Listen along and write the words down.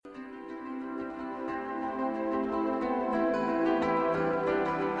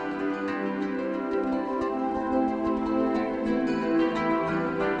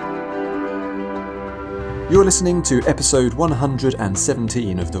You're listening to episode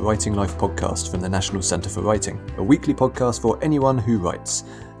 117 of the Writing Life podcast from the National Centre for Writing, a weekly podcast for anyone who writes.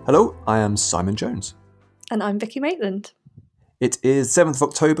 Hello, I am Simon Jones. And I'm Vicky Maitland. It is 7th of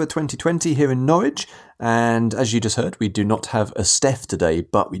October 2020 here in Norwich, and as you just heard, we do not have a Steph today,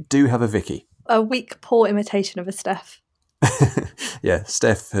 but we do have a Vicky. A weak, poor imitation of a Steph. Yeah,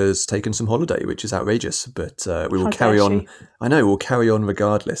 Steph has taken some holiday, which is outrageous, but we will carry on. I know, we'll carry on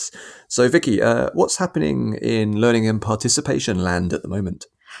regardless. So, Vicky, what's happening in learning and participation land at the moment?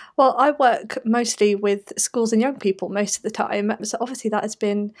 Well, I work mostly with schools and young people most of the time, so obviously that has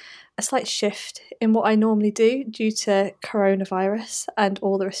been a slight shift in what I normally do due to coronavirus and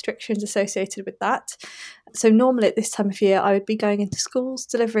all the restrictions associated with that. So normally at this time of year, I would be going into schools,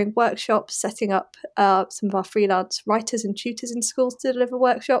 delivering workshops, setting up some of our freelance writers and tutors in schools to deliver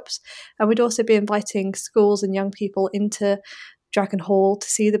workshops. And we'd also be inviting schools and young people into Dragon Hall to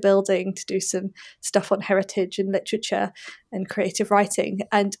see the building, to do some stuff on heritage and literature and creative writing.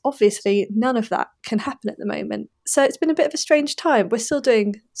 And obviously none of that can happen at the moment. So it's been a bit of a strange time. We're still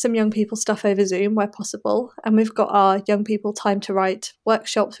doing some young people stuff over Zoom where possible. And we've got our Young People Time to Write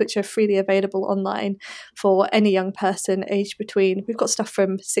workshops, which are freely available online for any young person aged between, we've got stuff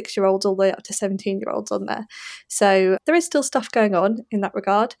from 6-year-olds all the way up to 17-year-olds on there. So there is still stuff going on in that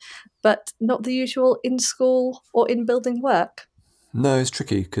regard, but not the usual in-school or in-building work. No, it's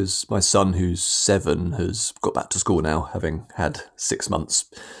tricky because my son, who's 7, has got back to school now, having had 6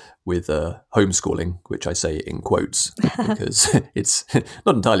 months with homeschooling, which I say in quotes because it's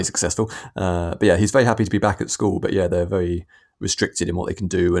not entirely successful. But yeah, he's very happy to be back at school. But yeah, they're very restricted in what they can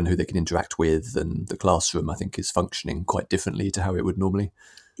do and who they can interact with. And the classroom, I think, is functioning quite differently to how it would normally.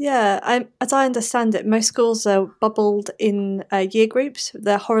 Yeah, as I understand it, most schools are bubbled in year groups.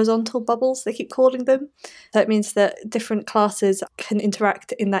 They're horizontal bubbles, they keep calling them. That means that different classes can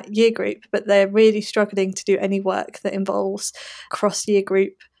interact in that year group, but they're really struggling to do any work that involves cross-year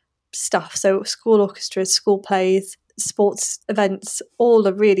group stuff. So school orchestras, school plays, sports events, all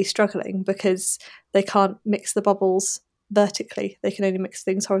are really struggling because they can't mix the bubbles vertically. They can only mix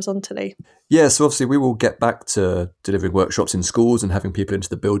things horizontally. Yeah, so obviously we will get back to delivering workshops in schools and having people into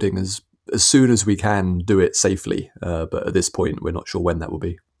the building as soon as we can do it safely. But at this point, we're not sure when that will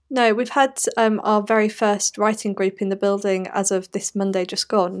be. No, we've had our very first writing group in the building as of this Monday just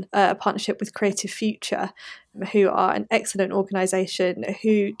gone, a partnership with Creative Future, who are an excellent organisation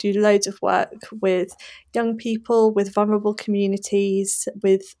who do loads of work with young people, with vulnerable communities,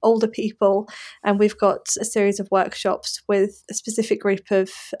 with older people. And we've got a series of workshops with a specific group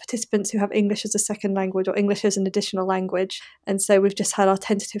of participants who have English as a second language or English as an additional language. And so we've just had our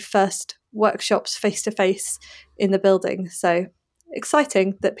tentative first workshops face-to-face in the building. So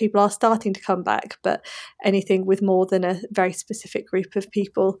exciting that people are starting to come back, but anything with more than a very specific group of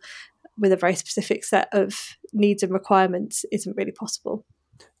people with a very specific set of needs and requirements isn't really possible.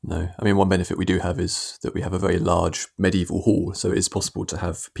 No, I mean, one benefit we do have is that we have a very large medieval hall, so it is possible to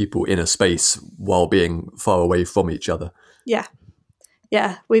have people in a space while being far away from each other. Yeah.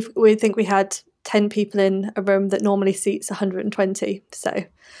 We think we had 10 people in a room that normally seats 120, so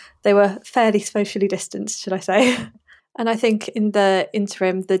they were fairly socially distanced, should I say. And I think in the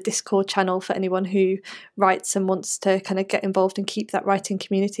interim, the Discord channel for anyone who writes and wants to kind of get involved and keep that writing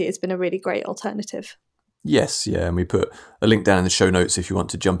community has been a really great alternative. Yes, yeah, and we put a link down in the show notes if you want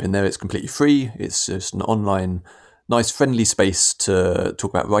to jump in there. It's completely free. It's just an online, nice, friendly space to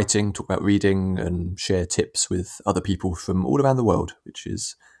talk about writing, talk about reading, and share tips with other people from all around the world, which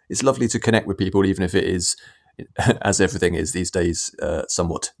is it's lovely to connect with people, even if it is, as everything is these days,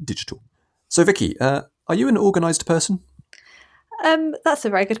 somewhat digital. So, Vicky, are you an organised person? That's a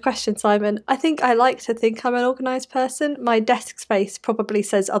very good question, Simon. I think I like to think I'm an organised person. My desk space probably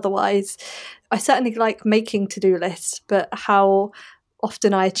says otherwise. I certainly like making to-do lists, but how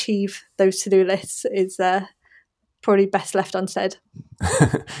often I achieve those to-do lists is probably best left unsaid.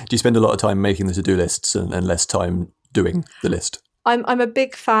 Do you spend a lot of time making the to-do lists and less time doing the list? I'm a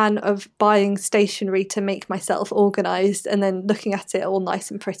big fan of buying stationery to make myself organised and then looking at it all nice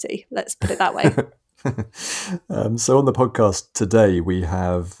and pretty. Let's put it that way. So on the podcast today, we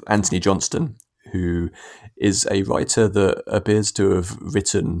have Antony Johnston, who is a writer that appears to have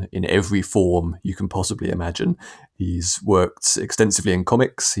written in every form you can possibly imagine. He's worked extensively in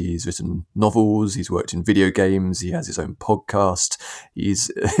comics, he's written novels, he's worked in video games, he has his own podcast. He's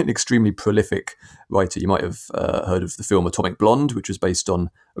an extremely prolific writer. You might have heard of the film Atomic Blonde, which was based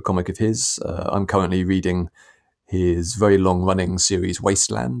on a comic of his. I'm currently reading his very long-running series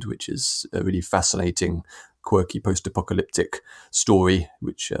Wasteland, which is a really fascinating, quirky post-apocalyptic story,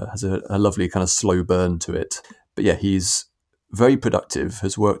 which has a lovely kind of slow burn to it. But yeah, he's very productive,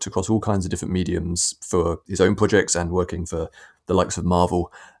 has worked across all kinds of different mediums for his own projects and working for the likes of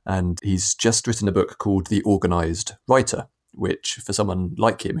Marvel. And he's just written a book called The Organised Writer, which for someone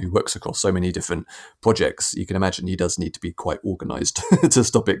like him who works across so many different projects, you can imagine he does need to be quite organised to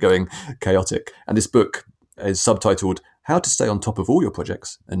stop it going chaotic. And this book is subtitled How to Stay on Top of All Your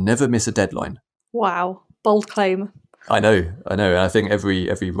Projects and Never Miss a Deadline. Wow, bold claim. I know. And I think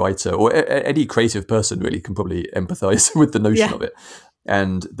every writer or any creative person really can probably empathise with the notion of it.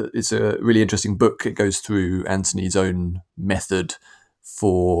 And it's a really interesting book. It goes through Antony's own method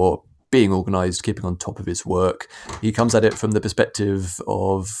for being organised, keeping on top of his work. He comes at it from the perspective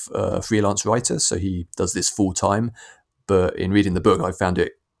of a freelance writer, so he does this full time. But in reading the book, I found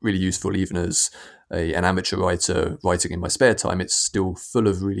it really useful, even as an amateur writer writing in my spare time. It's still full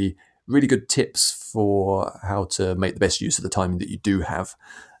of really, really good tips for how to make the best use of the time that you do have.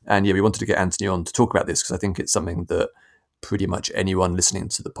 And yeah, we wanted to get Antony on to talk about this because I think it's something that pretty much anyone listening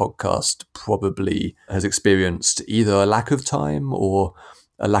to the podcast probably has experienced, either a lack of time or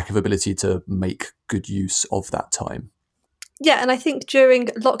a lack of ability to make good use of that time. Yeah, and I think during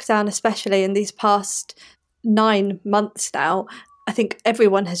lockdown, especially in these past 9 months now, I think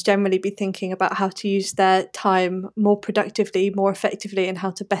everyone has generally been thinking about how to use their time more productively, more effectively, and how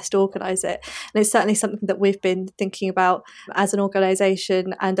to best organise it. And it's certainly something that we've been thinking about as an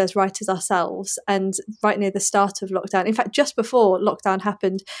organisation and as writers ourselves. And right near the start of lockdown, in fact, just before lockdown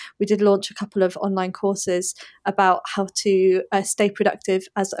happened, we did launch a couple of online courses about how to stay productive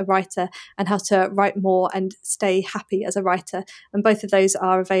as a writer and how to write more and stay happy as a writer. And both of those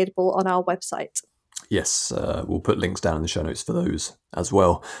are available on our website. Yes, we'll put links down in the show notes for those as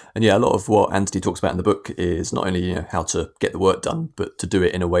well. And yeah, a lot of what Antony talks about in the book is not only how to get the work done, but to do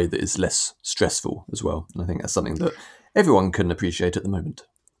it in a way that is less stressful as well. And I think that's something that everyone can appreciate at the moment.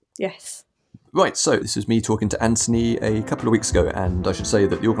 Yes. Right, so this is me talking to Antony a couple of weeks ago, and I should say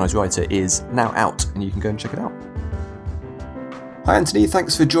that The Organised Writer is now out, and you can go and check it out. Hi Antony,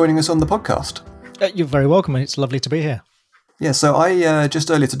 thanks for joining us on the podcast. You're very welcome, and it's lovely to be here. Yeah, so I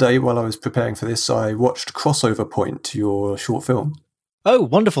just earlier today, while I was preparing for this, I watched Crossover Point, your short film. Oh,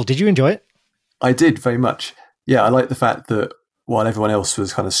 wonderful. Did you enjoy it? I did, very much. Yeah, I like the fact that while everyone else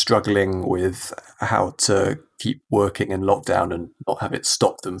was kind of struggling with how to keep working in lockdown and not have it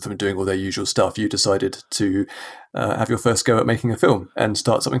stop them from doing all their usual stuff, you decided to have your first go at making a film and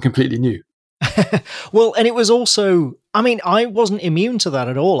start something completely new. Well, and it was also, I wasn't immune to that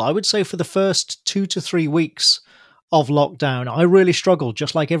at all. I would say for the first 2 to 3 weeks of lockdown, I really struggled,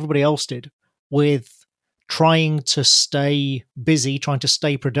 just like everybody else did, with trying to stay busy, trying to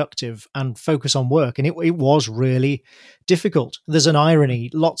stay productive and focus on work. And it was really difficult. There's an irony.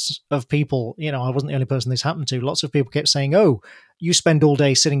 Lots of people, I wasn't the only person this happened to. Lots of people kept saying, oh, you spend all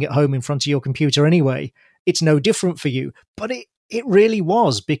day sitting at home in front of your computer anyway. It's no different for you. But it really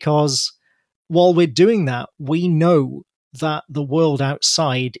was, because while we're doing that, we know that the world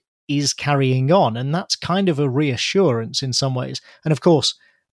outside is carrying on. And that's kind of a reassurance in some ways. And of course,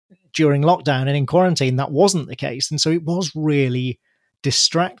 during lockdown and in quarantine, that wasn't the case. And so it was really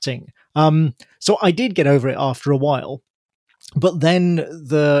distracting. So I did get over it after a while. But then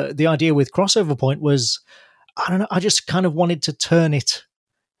the idea with Crossover Point was, I don't know, I just kind of wanted to turn it,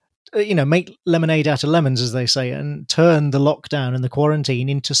 make lemonade out of lemons, as they say, and turn the lockdown and the quarantine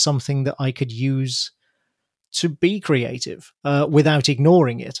into something that I could use to be creative without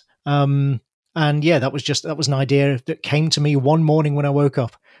ignoring it. And yeah, that was an idea that came to me one morning when I woke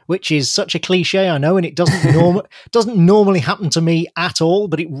up, which is such a cliche, I know, and it doesn't normally happen to me at all,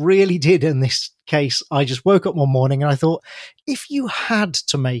 but it really did in this case. I just woke up one morning and I thought, if you had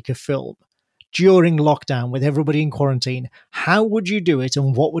to make a film during lockdown with everybody in quarantine, how would you do it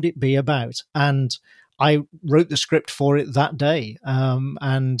and what would it be about? And I wrote the script for it that day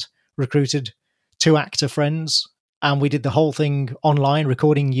and recruited 2 actor friends, and we did the whole thing online,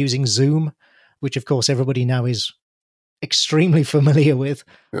 recording using Zoom, which of course everybody now is extremely familiar with.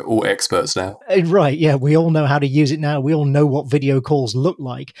 We're all experts now. Right, yeah, we all know how to use it now. We all know what video calls look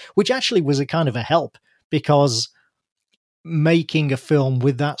like, which actually was a kind of a help, because making a film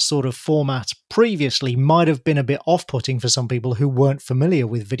with that sort of format previously might have been a bit off-putting for some people who weren't familiar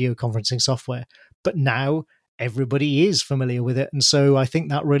with video conferencing software. But now everybody is familiar with it. And so I think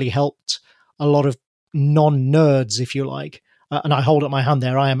that really helped a lot of non-nerds, if you like. And I hold up my hand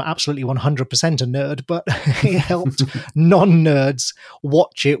there. I am absolutely 100% a nerd, but it helped non-nerds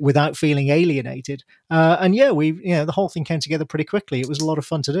watch it without feeling alienated. And yeah, the whole thing came together pretty quickly. It was a lot of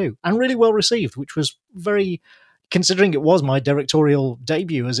fun to do and really well received, which was very, considering it was my directorial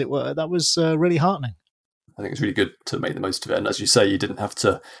debut, as it were, that was really heartening. I think it's really good to make the most of it. And as you say, you didn't have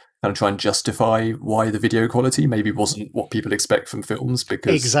to kind of try and justify why the video quality maybe wasn't what people expect from films,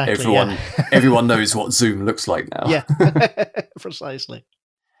 because Exactly, everyone knows what Zoom looks like now. Yeah, precisely.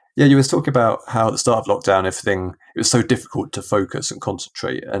 Yeah, you were talking about how at the start of lockdown, it was so difficult to focus and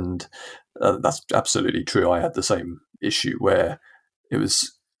concentrate, and that's absolutely true. I had the same issue where it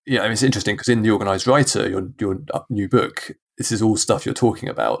was, it's interesting because in The Organised Writer, your new book, this is all stuff you're talking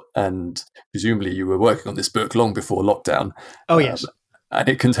about, and presumably you were working on this book long before lockdown. Oh, yes. And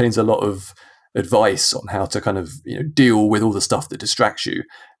it contains a lot of advice on how to kind of deal with all the stuff that distracts you,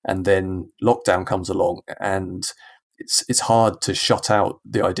 and then lockdown comes along, and it's hard to shut out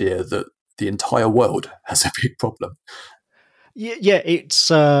the idea that the entire world has a big problem. Yeah,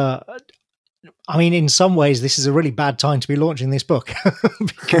 it's. In some ways, this is a really bad time to be launching this book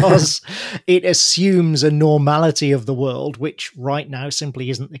because it assumes a normality of the world, which right now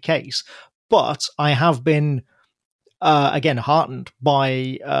simply isn't the case. But I have been, again, heartened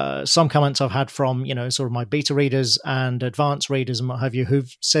by some comments I've had from, sort of my beta readers and advanced readers and what have you,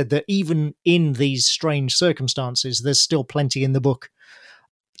 who've said that even in these strange circumstances, there's still plenty in the book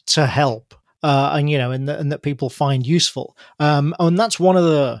to help, and that people find useful. And that's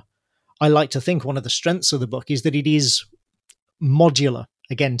I like to think one of the strengths of the book is that it is modular,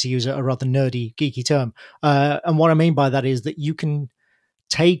 again, to use a rather nerdy, geeky term. And what I mean by that is that you can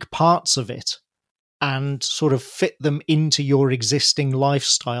take parts of it and sort of fit them into your existing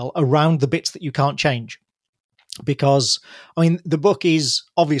lifestyle around the bits that you can't change. Because, the book is,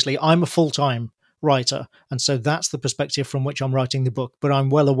 obviously, I'm a full-time writer, and so that's the perspective from which I'm writing the book, but I'm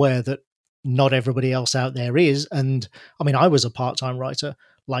well aware that not everybody else out there is, and, I was a part-time writer,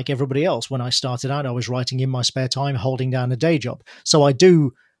 like everybody else. When I started out, I was writing in my spare time, holding down a day job. So I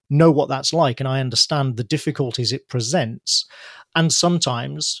do know what that's like, and I understand the difficulties it presents. And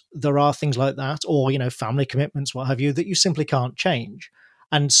sometimes there are things like that, or, family commitments, what have you, that you simply can't change.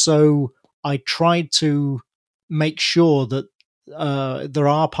 And so I tried to make sure that there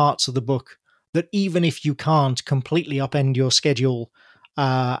are parts of the book that even if you can't completely upend your schedule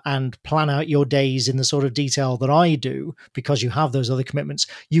and plan out your days in the sort of detail that I do, because you have those other commitments,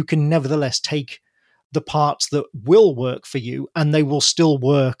 you can nevertheless take the parts that will work for you, and they will still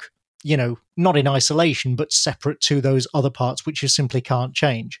work, not in isolation, but separate to those other parts, which you simply can't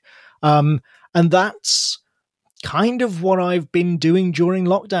change. And that's kind of what I've been doing during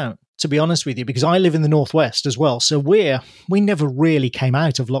lockdown, to be honest with you, because I live in the Northwest as well. So we never really came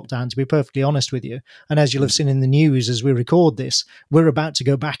out of lockdown, to be perfectly honest with you. And as you'll have seen in the news as we record this, we're about to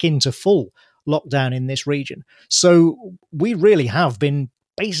go back into full lockdown in this region. So we really have been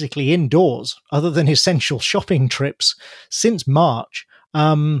basically indoors, other than essential shopping trips, since March.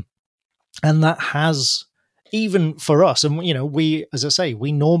 And that has, even for us, and we, as I say,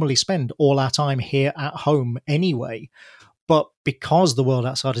 we normally spend all our time here at home anyway. But because the world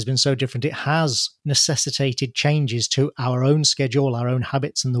outside has been so different, it has necessitated changes to our own schedule, our own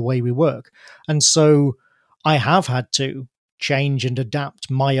habits, and the way we work. And so I have had to change and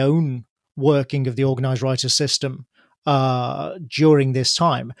adapt my own working of the organised writer system during this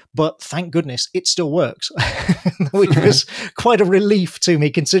time. But thank goodness it still works, which was quite a relief to me,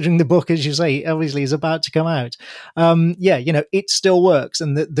 considering the book, as you say, obviously is about to come out. It still works.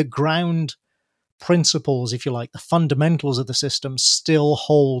 And the ground principles, if you like, the fundamentals of the system still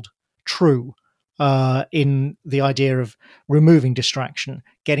hold true in the idea of removing distraction,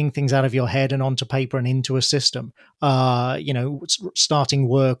 getting things out of your head and onto paper and into a system, starting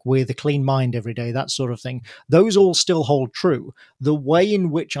work with a clean mind every day, that sort of thing. Those all still hold true. The way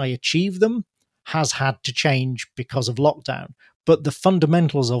in which I achieve them has had to change because of lockdown, but the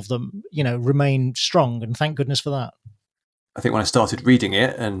fundamentals of them, remain strong, and thank goodness for that. I think when I started reading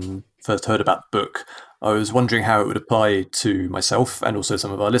it and first heard about the book, I was wondering how it would apply to myself and also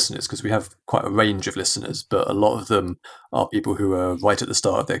some of our listeners, because we have quite a range of listeners, but a lot of them are people who are right at the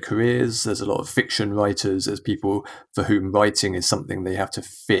start of their careers. There's a lot of fiction writers. There's people for whom writing is something they have to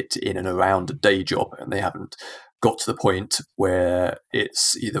fit in and around a day job, and they haven't got to the point where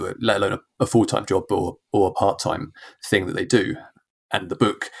it's either, let alone a full-time job or a part-time thing that they do. And the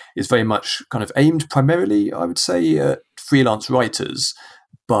book is very much kind of aimed primarily, I would say, at freelance writers.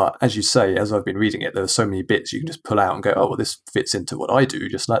 But as you say, as I've been reading it, there are so many bits you can just pull out and go, oh, well, this fits into what I do,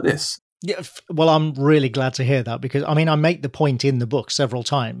 just like this. Yeah, well, I'm really glad to hear that, because, I make the point in the book several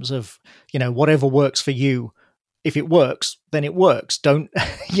times of, whatever works for you, if it works, then it works. Don't,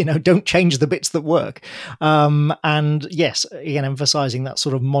 don't change the bits that work. And yes, again, emphasizing that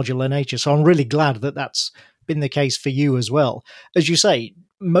sort of modular nature. So I'm really glad that that's been the case for you as well. As you say,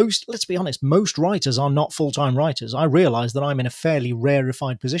 let's be honest, most writers are not full-time writers. I realize that I'm in a fairly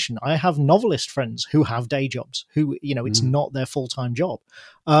rarefied position. I have novelist friends who have day jobs, who, it's not their full-time job.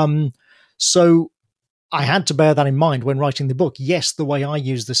 So I had to bear that in mind when writing the book. Yes, the way I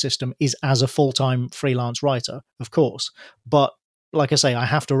use the system is as a full-time freelance writer, of course. But like I say, I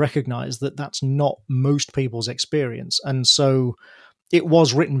have to recognize that that's not most people's experience. And so it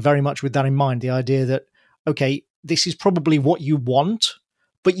was written very much with that in mind, the idea that, okay, this is probably what you want,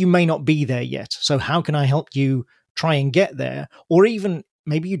 but you may not be there yet. So how can I help you try and get there? Or even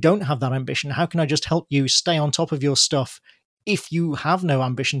maybe you don't have that ambition. How can I just help you stay on top of your stuff if you have no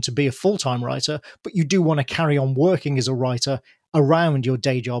ambition to be a full-time writer, but you do want to carry on working as a writer around your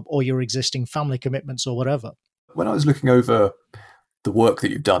day job or your existing family commitments or whatever? When I was looking over the work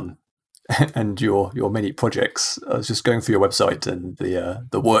that you've done and your many projects, I was just going through your website and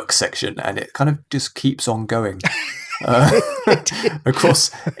the work section, and it kind of just keeps on going.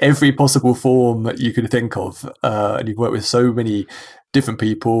 Across every possible form that you could think of. And you've worked with so many different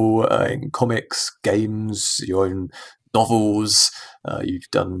people in comics, games, your own novels. You've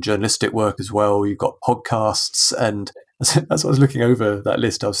done journalistic work as well. You've got podcasts. And as I was looking over that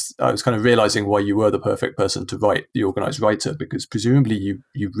list, I was kind of realizing why you were the perfect person to write The Organised Writer, because presumably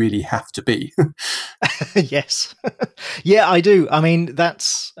you really have to be. Yes. Yeah, I do. I mean,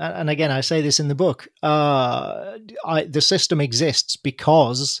 and again, I say this in the book, the system exists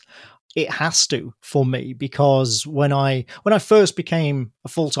because it has to for me, because when I first became a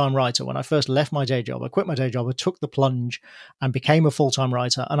full-time writer, when I first left my day job, I quit my day job, I took the plunge and became a full-time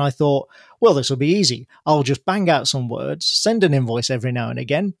writer. And I thought, well, this will be easy. I'll just bang out some words, send an invoice every now and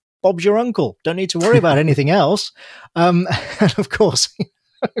again. Bob's your uncle. Don't need to worry about anything else. And of course,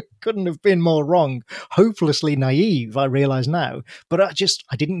 couldn't have been more wrong. Hopelessly naive, I realize now. But I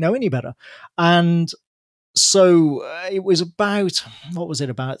didn't know any better. And so it was about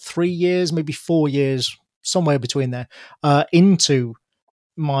 3 years, maybe 4 years, somewhere between there, into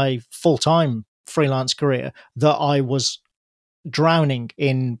my full-time freelance career, that I was drowning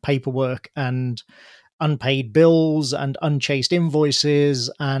in paperwork and unpaid bills and unchased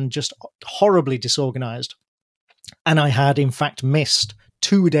invoices and just horribly disorganized. And I had, in fact, missed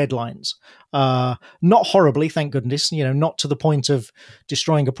 2 deadlines. Not horribly, thank goodness, not to the point of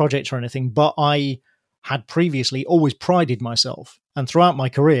destroying a project or anything, but I had previously always prided myself, and throughout my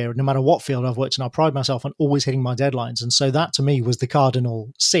career, no matter what field I've worked in, I pride myself on always hitting my deadlines. And so that to me was the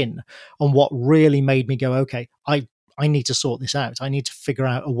cardinal sin, and what really made me go, okay, I need to sort this out. I need to figure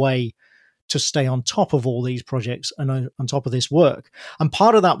out a way to stay on top of all these projects and on top of this work. And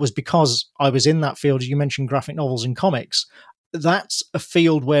part of that was because I was in that field. You mentioned graphic novels and comics. That's a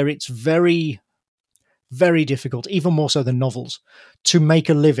field where it's very, very difficult, even more so than novels, to make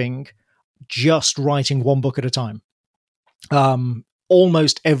a living just writing one book at a time.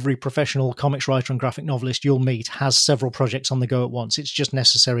 Almost every professional comics writer and graphic novelist you'll meet has several projects on the go at once. It's just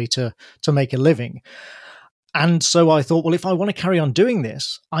necessary to make a living. And so I thought, well, if I want to carry on doing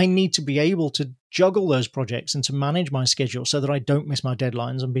this, I need to be able to juggle those projects and to manage my schedule so that I don't miss my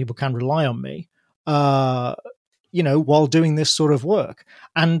deadlines and people can rely on me, while doing this sort of work.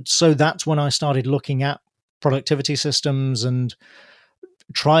 And so that's when I started looking at productivity systems and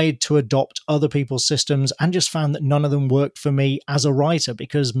tried to adopt other people's systems, and just found that none of them worked for me as a writer,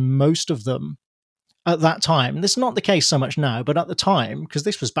 because most of them at that time, this is not the case so much now, but at the time, because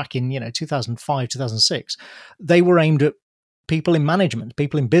this was back in 2005, 2006, they were aimed at people in management,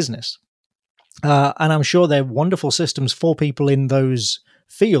 people in business. And I'm sure they're wonderful systems for people in those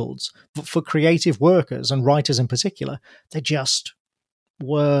fields, but for creative workers and writers in particular, they just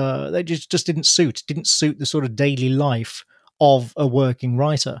didn't suit the sort of daily life of a working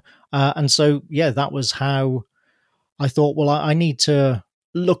writer. And so, that was how I thought, well, I need to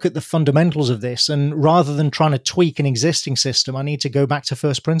look at the fundamentals of this. And rather than trying to tweak an existing system, I need to go back to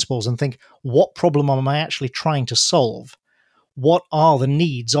first principles and think, what problem am I actually trying to solve? What are the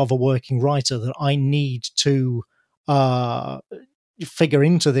needs of a working writer that I need to figure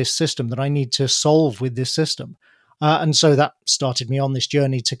into this system, that I need to solve with this system? And so that started me on this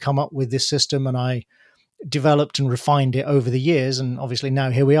journey to come up with this system, and I developed and refined it over the years, and obviously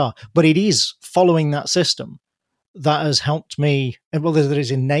now here we are. But it is following that system that has helped me, well, that has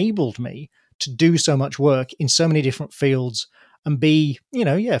enabled me to do so much work in so many different fields and be,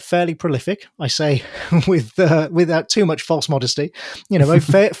 fairly prolific, I say, without too much false modesty,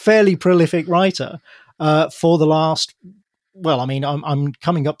 a fairly prolific writer for the last, I'm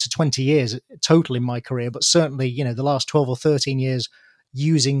coming up to 20 years total in my career, but certainly, the last 12 or 13 years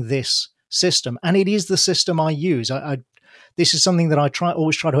using this system. And it is the system I use. This is something that I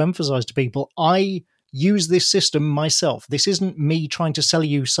always try to emphasize to people. I use this system myself. This isn't me trying to sell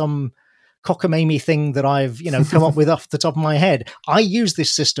you some cockamamie thing that I've, come up with off the top of my head. I use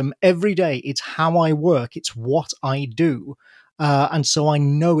this system every day. It's how I work. It's what I do. And so I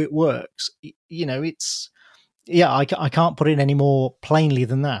know it works. I can't put it any more plainly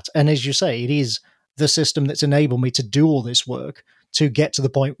than that. And as you say, it is the system that's enabled me to do all this work to get to the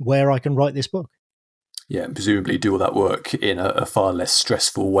point where I can write this book. Yeah, and presumably do all that work in a far less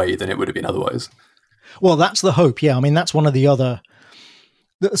stressful way than it would have been otherwise. Well, that's the hope, yeah. I mean, that's one of the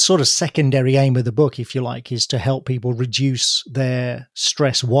sort of secondary aim of the book, if you like, is to help people reduce their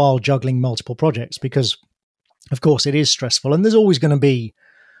stress while juggling multiple projects, because, of course, it is stressful, and there's always going to be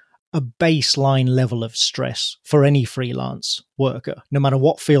a baseline level of stress for any freelance worker, no matter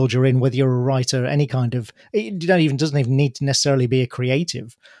what field you're in, whether you're a writer, any kind of, doesn't even need to necessarily be a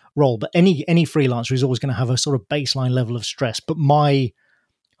creative role, but any freelancer is always going to have a sort of baseline level of stress. But my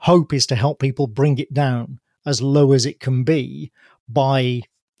hope is to help people bring it down as low as it can be by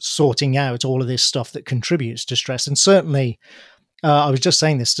sorting out all of this stuff that contributes to stress. And certainly, I was just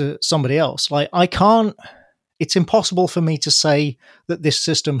saying this to somebody else, like it's impossible for me to say that this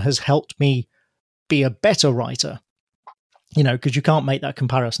system has helped me be a better writer, because you can't make that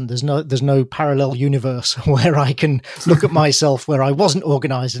comparison. There's no parallel universe where I can look at myself where I wasn't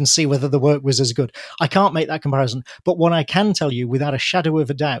organized and see whether the work was as good. I can't make that comparison. But what I can tell you without a shadow of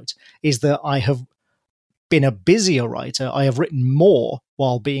a doubt is that I have been a busier writer. I have written more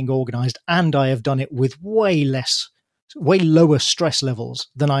while being organized, and I have done it with way lower stress levels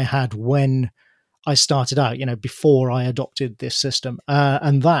than I had when I started out, before I adopted this system.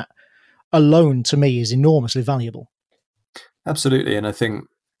 And that alone to me is enormously valuable. Absolutely. And I think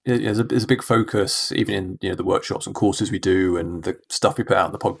there's a big focus, even in the workshops and courses we do and the stuff we put out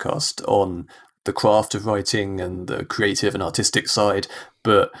on the podcast, on the craft of writing and the creative and artistic side.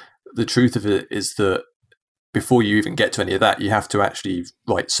 But the truth of it is that before you even get to any of that, you have to actually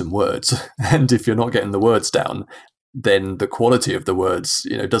write some words. And if you're not getting the words down, then the quality of the words,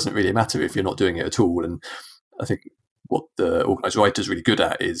 doesn't really matter if you're not doing it at all. And I think what the organised writer is really good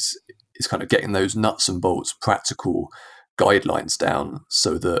at is kind of getting those nuts and bolts, practical guidelines down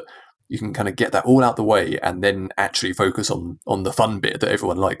so that you can kind of get that all out the way and then actually focus on the fun bit that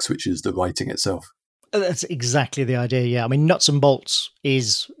everyone likes, which is the writing itself. That's exactly the idea. Yeah, I mean, nuts and bolts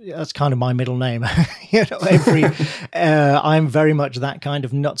that's kind of my middle name. I'm very much that kind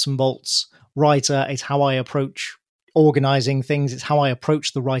of nuts and bolts writer. It's how I approach organizing things. It's how I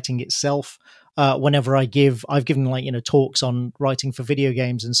approach the writing itself. Whenever I've given talks on writing for video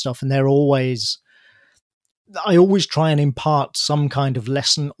games and stuff, and I always try and impart some kind of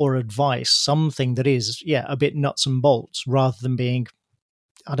lesson or advice, something that is, a bit nuts and bolts, rather than being,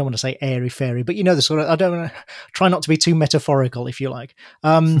 I don't want to say airy fairy, but the sort of, I don't want to try not to be too metaphorical, if you like.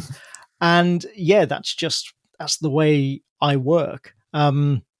 And yeah, that's the way I work.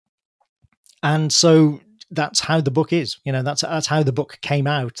 And so that's how the book is. That's how the book came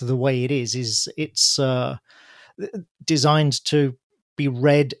out the way it is it's designed to be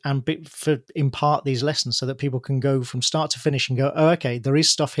read and impart these lessons so that people can go from start to finish and go, oh, okay, there is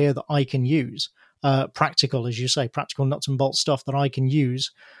stuff here that I can use. Practical, as you say, practical nuts and bolts stuff that I can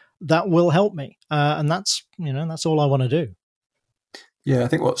use that will help me. And that's all I want to do. Yeah, I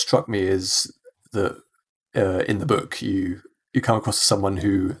think what struck me is that in the book, you come across as someone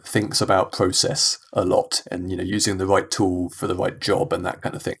who thinks about process a lot and, using the right tool for the right job and that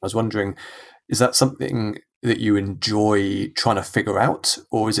kind of thing. I was wondering, is that something that you enjoy trying to figure out,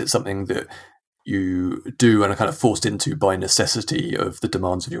 or is it something that you do and are kind of forced into by necessity of the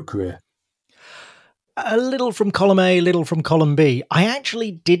demands of your career? A little from column A, a little from column B. I actually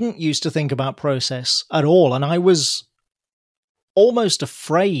didn't used to think about process at all, and I was almost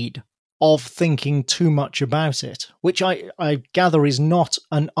afraid of thinking too much about it, which I gather is not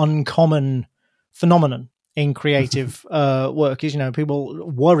an uncommon phenomenon in creative work. Is,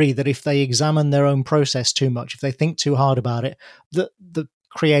 people worry that if they examine their own process too much, if they think too hard about it, that the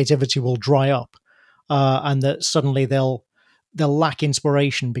creativity will dry up, and that suddenly they'll lack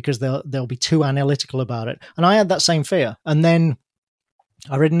inspiration because they'll be too analytical about it. And I had that same fear. And then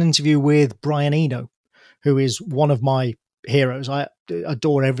I read an interview with Brian Eno, who is one of my heroes. I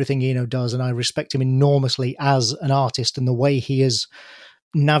adore everything Eno does, and I respect him enormously as an artist and the way he has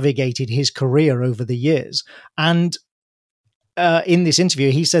navigated his career over the years. And in this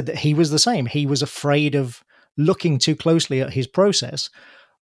interview, he said that he was the same. He was afraid of looking too closely at his process,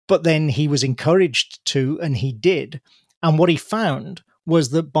 but then he was encouraged to, and he did. And what he found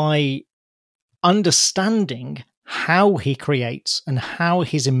was that by understanding how he creates and how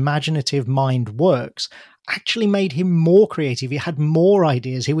his imaginative mind works actually made him more creative. He had more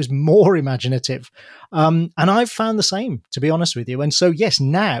ideas. He was more imaginative. And I've found the same, to be honest with you. And so, yes,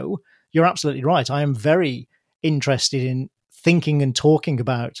 now you're absolutely right. I am very interested in thinking and talking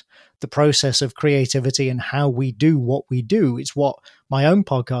about the process of creativity and how we do what we do. It's what my own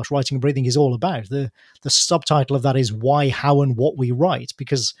podcast, Writing and Breathing, is all about. The subtitle of that is Why, How, and What We Write,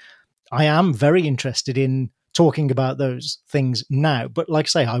 because I am very interested in talking about those things now. But like I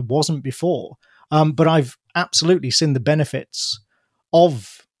say, I wasn't before. But I've absolutely seen the benefits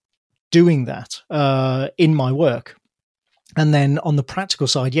of doing that in my work. And then on the practical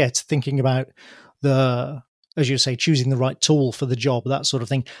side, it's thinking about as you say, choosing the right tool for the job, that sort of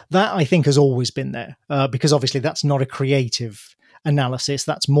thing. That I think has always been there because obviously that's not a creative analysis.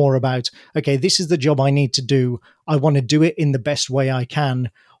 That's more about, okay, this is the job I need to do. I want to do it in the best way I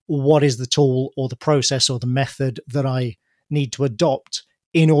can. What is the tool or the process or the method that I need to adopt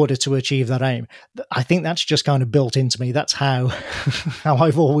in order to achieve that aim? I think that's just kind of built into me. That's how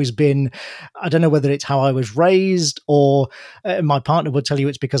I've always been. I don't know whether it's how I was raised or my partner would tell you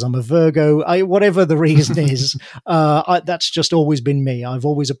it's because I'm a Virgo. Whatever the reason is, that's just always been me. I've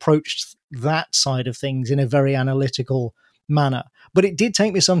always approached that side of things in a very analytical manner. But it did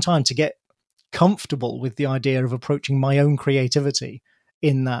take me some time to get comfortable with the idea of approaching my own creativity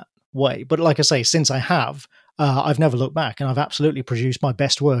in that way. But like I say, since I have, I've never looked back, and I've absolutely produced my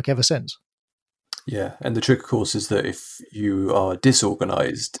best work ever since. Yeah, and the trick, of course, is that if you are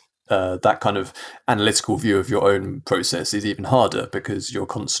disorganized, that kind of analytical view of your own process is even harder because you're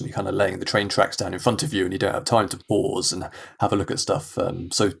constantly kind of laying the train tracks down in front of you and you don't have time to pause and have a look at stuff.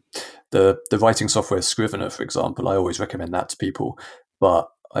 So the writing software Scrivener, for example, I always recommend that to people, but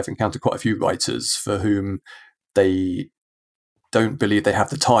I've encountered quite a few writers for whom they don't believe they have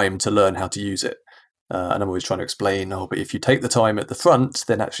the time to learn how to use it. And I'm always trying to explain, but if you take the time at the front,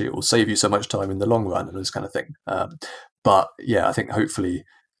 then actually it will save you so much time in the long run and this kind of thing. But yeah, I think hopefully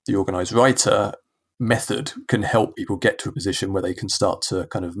the organized writer method can help people get to a position where they can start to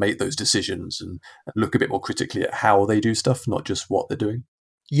kind of make those decisions and look a bit more critically at how they do stuff, not just what they're doing.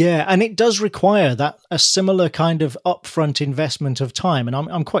 Yeah, and it does require a similar kind of upfront investment of time. And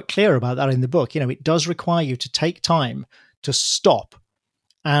I'm quite clear about that in the book. It does require you to take time to stop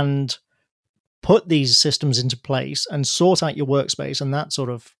and put these systems into place and sort out your workspace and that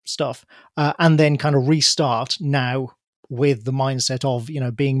sort of stuff, and then kind of restart now with the mindset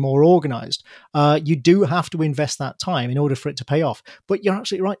of, being more organized. You do have to invest that time in order for it to pay off. But you're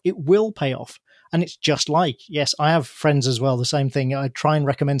absolutely right. It will pay off. And it's just like, yes, I have friends as well, the same thing. I try and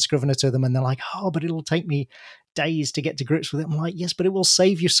recommend Scrivener to them and they're like, but it'll take me days to get to grips with it. I'm like, yes, but it will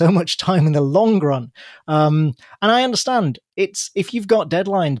save you so much time in the long run. And I understand if you've got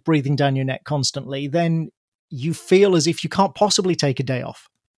deadlines breathing down your neck constantly, then you feel as if you can't possibly take a day off,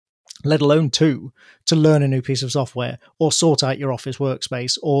 let alone two, to learn a new piece of software or sort out your office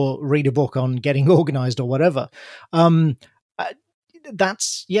workspace or read a book on getting organized or whatever.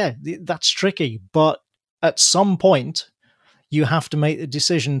 That's tricky. But at some point, you have to make the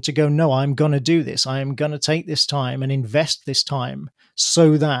decision to go, no, I'm going to do this. I am going to take this time and invest this time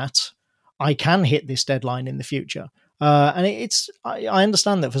so that I can hit this deadline in the future. And I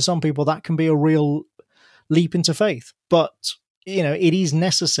understand that for some people that can be a real leap into faith, but it is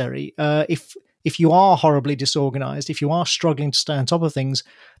necessary. If you are horribly disorganized, if you are struggling to stay on top of things,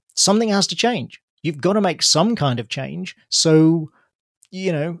 something has to change. You've got to make some kind of change. So,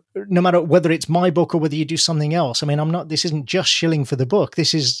 no matter whether it's my book or whether you do something else. I mean, this isn't just shilling for the book.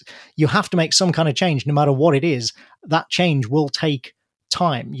 You have to make some kind of change no matter what it is. That change will take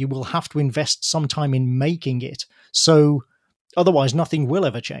time. You will have to invest some time in making it. So otherwise nothing will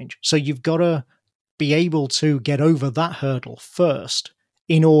ever change. So you've got to be able to get over that hurdle first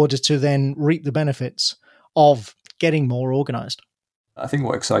in order to then reap the benefits of getting more organized. I think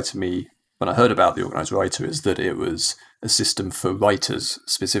what excited me when I heard about the organized writer is that it was a system for writers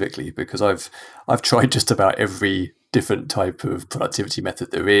specifically, because I've tried just about every different type of productivity method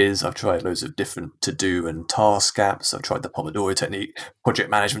there is. I've tried loads of different to-do and task apps. I've tried the Pomodoro technique,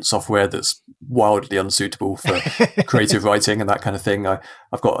 project management software that's wildly unsuitable for creative writing and that kind of thing.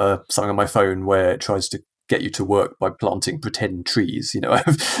 I've got something on my phone where it tries to get you to work by planting pretend trees.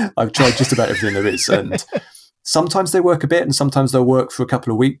 I've tried just about everything there is, and sometimes they work a bit and sometimes they'll work for a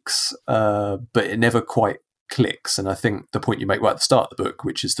couple of weeks, but it never quite clicks. And I think the point you make right at the start of the book,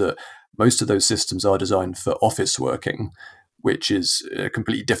 which is that most of those systems are designed for office working, which is a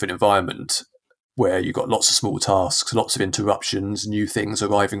completely different environment where you've got lots of small tasks, lots of interruptions, new things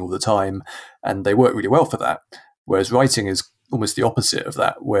arriving all the time, and they work really well for that. Whereas writing is almost the opposite of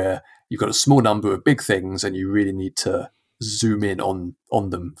that, where you've got a small number of big things and you really need to zoom in on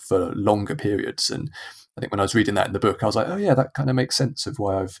them for longer periods. And I think when I was reading that in the book, I was like, oh yeah, that kind of makes sense of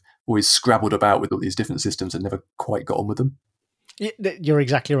why I've always scrabbled about with all these different systems and never quite got on with them. You're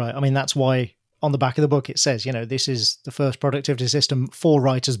exactly right. I mean, that's why on the back of the book it says, this is the first productivity system for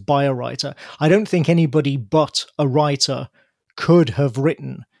writers by a writer. I don't think anybody but a writer could have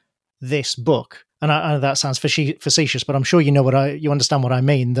written this book. And I know that sounds facetious, but I'm sure you understand what I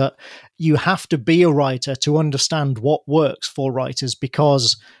mean, that you have to be a writer to understand what works for writers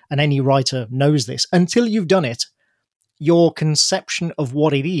because, and any writer knows this, until you've done it, your conception of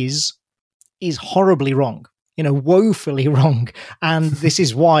what it is horribly wrong. Woefully wrong. And this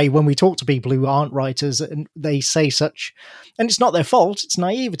is why when we talk to people who aren't writers and they say such, and it's not their fault, it's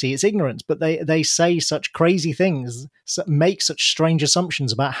naivety, it's ignorance, but they say such crazy things, make such strange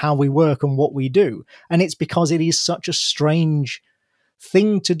assumptions about how we work and what we do. And it's because it is such a strange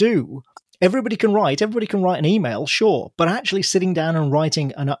thing to do. Everybody can write an email, sure, but actually sitting down and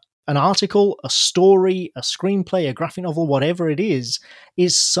writing an article, a story, a screenplay, a graphic novel, whatever it is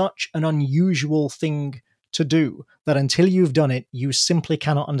such an unusual thing to do that until you've done it, you simply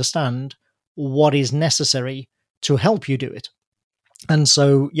cannot understand what is necessary to help you do it. And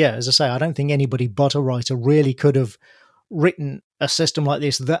so, yeah, as I say, I don't think anybody but a writer really could have written a system like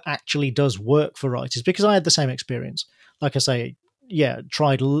this that actually does work for writers, because I had the same experience. Like I say, yeah,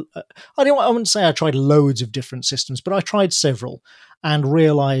 I wouldn't say I tried loads of different systems, but I tried several and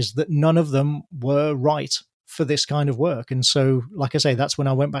realized that none of them were right for this kind of work. And so, like I say, that's when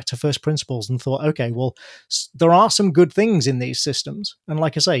I went back to first principles and thought, okay, well, there are some good things in these systems. And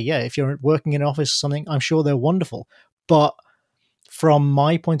like I say, yeah, if you're working in an office or something, I'm sure they're wonderful. But from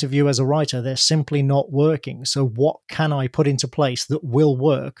my point of view as a writer, they're simply not working. So what can I put into place that will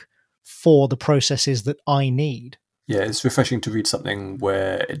work for the processes that I need? Yeah, it's refreshing to read something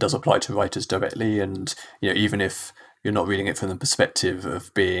where it does apply to writers directly. And, even if you're not reading it from the perspective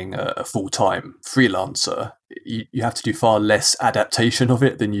of being a full-time freelancer, you have to do far less adaptation of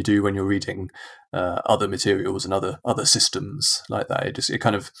it than you do when you're reading other materials and other systems like that. It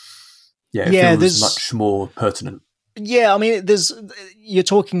feels much more pertinent. Yeah, I mean, you're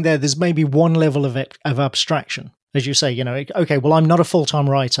talking there, there's maybe one level of abstraction. As you say, okay, well, I'm not a full-time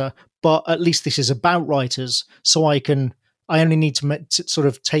writer, but at least this is about writers, so I only need to sort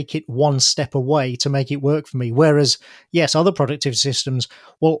of take it one step away to make it work for me. Whereas, yes, other productivity systems,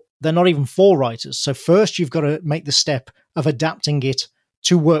 well, they're not even for writers. So first you've got to make the step of adapting it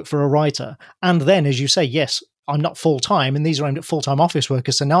to work for a writer. And then, as you say, yes, I'm not full-time, and these are aimed at full-time office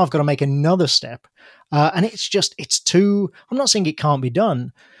workers, so now I've got to make another step. And it's too, I'm not saying it can't be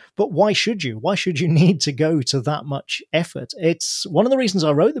done, but why should you? Why should you need to go to that much effort? It's one of the reasons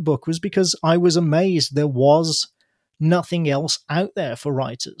I wrote the book was because I was amazed there was nothing else out there for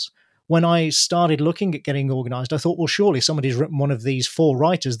writers. When I started looking at getting organized, I thought, well, surely somebody's written one of these for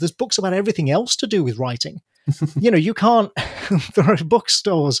writers. There's books about everything else to do with writing. You can't, there are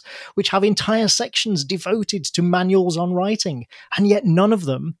bookstores which have entire sections devoted to manuals on writing, and yet none of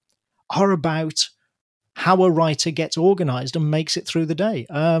them are about how a writer gets organized and makes it through the day.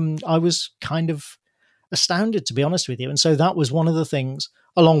 I was kind of astounded, to be honest with you. And so that was one of the things,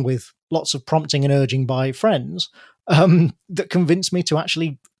 along with lots of prompting and urging by friends, that convinced me to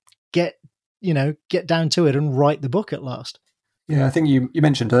actually get down to it and write the book at last. Yeah, I think you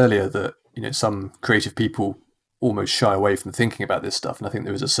mentioned earlier that some creative people almost shy away from thinking about this stuff, and I think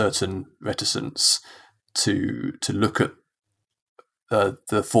there is a certain reticence to look at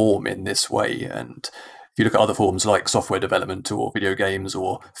the form in this way. And if you look at other forms like software development or video games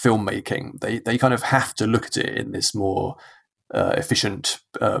or filmmaking, they kind of have to look at it in this more efficient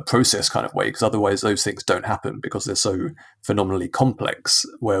process kind of way, because otherwise those things don't happen because they're so phenomenally complex.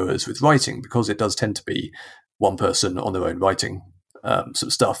 Whereas with writing, because it does tend to be one person on their own writing sort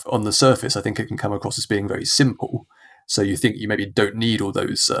of stuff, on the surface, I think it can come across as being very simple. So you think you maybe don't need all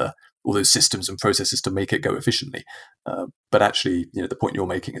those systems and processes to make it go efficiently. But actually, the point you're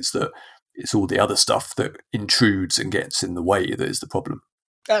making is that it's all the other stuff that intrudes and gets in the way that is the problem.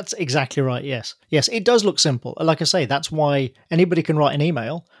 That's exactly right, yes. Yes, it does look simple. Like I say, that's why anybody can write an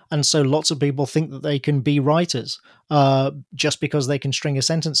email, and so lots of people think that they can be writers just because they can string a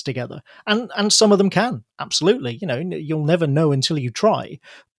sentence together. And some of them can, absolutely. You'll never know until you try.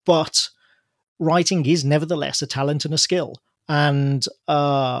 But writing is nevertheless a talent and a skill. And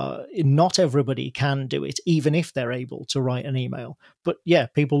not everybody can do it, even if they're able to write an email. But yeah,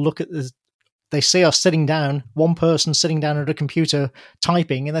 people look at they see us sitting down, one person sitting down at a computer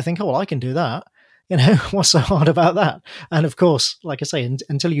typing, and they think, oh, well, I can do that. What's so hard about that? And of course, like I say,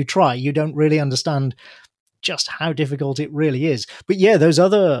 until you try, you don't really understand just how difficult it really is. But yeah, those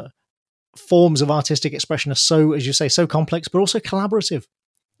other forms of artistic expression are so, as you say, so complex, but also collaborative.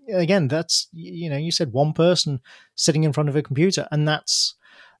 again, that's, you said one person sitting in front of a computer, and that's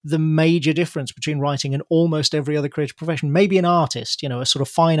the major difference between writing and almost every other creative profession. Maybe an artist, a sort of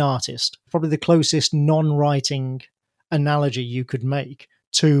fine artist, probably the closest non-writing analogy you could make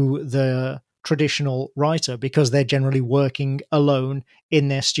to the traditional writer, because they're generally working alone in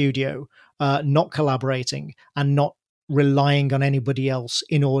their studio, not collaborating and not relying on anybody else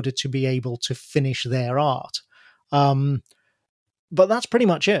in order to be able to finish their art. But that's pretty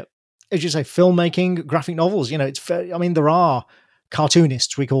much it. As you say, filmmaking, graphic novels, there are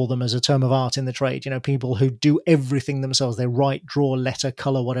cartoonists, we call them as a term of art in the trade, people who do everything themselves. They write, draw, letter,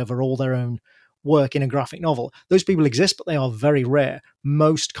 color, whatever, all their own work in a graphic novel. Those people exist, but they are very rare.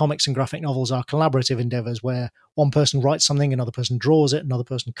 Most comics and graphic novels are collaborative endeavors where one person writes something, another person draws it, another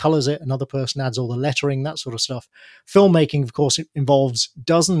person colors it, another person adds all the lettering, that sort of stuff. Filmmaking, of course, it involves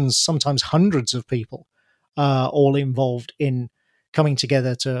dozens, sometimes hundreds of people, all involved in coming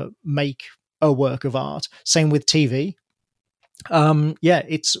together to make a work of art. Same with TV.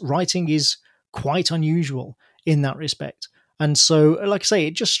 Its writing is quite unusual in that respect. And so, like I say,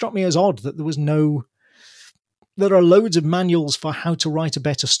 it just struck me as odd that there are loads of manuals for how to write a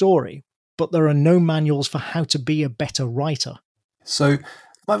better story, but there are no manuals for how to be a better writer. So, am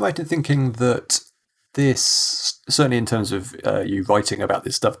I right in thinking that this, certainly in terms of you writing about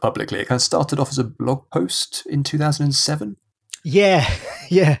this stuff publicly, it kind of started off as a blog post in 2007? Yeah.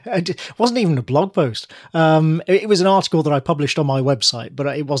 It wasn't even a blog post. It was an article that I published on my website, but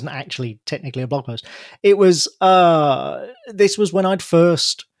it wasn't actually technically a blog post. It was, this was when I'd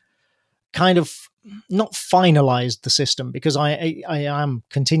first kind of not finalized the system, because I am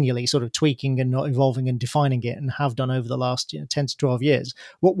continually sort of tweaking and not evolving and defining it, and have done over the last 10 to 12 years.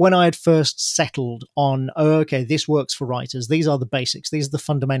 When I had first settled on, okay, this works for writers. These are the basics. These are the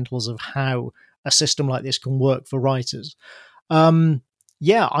fundamentals of how a system like this can work for writers.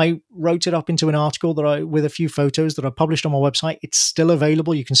 I wrote it up into an article with a few photos that I published on my website. It's still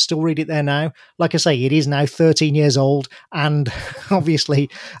available. You can still read it there now. Like I say, it is now 13 years old. And obviously,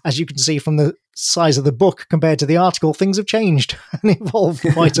 as you can see from the size of the book compared to the article, things have changed and evolved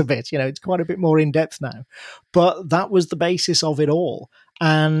quite a bit. It's quite a bit more in depth now. But that was the basis of it all.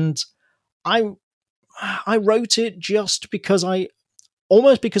 And I wrote it just because I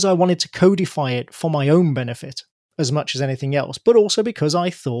wanted to codify it for my own benefit as much as anything else, but also because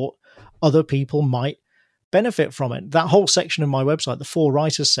I thought other people might benefit from it. That whole section of my website, the For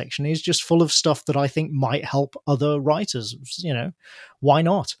Writers section, is just full of stuff that I think might help other writers. Why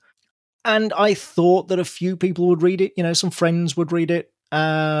not? And I thought that a few people would read it, some friends would read it,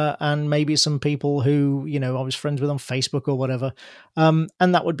 and maybe some people who, I was friends with on Facebook or whatever, and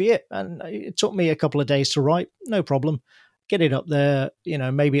that would be it. And it took me a couple of days to write, no problem. Get it up there,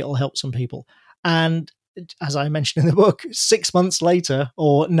 maybe it'll help some people. And as I mentioned in the book, 6 months later,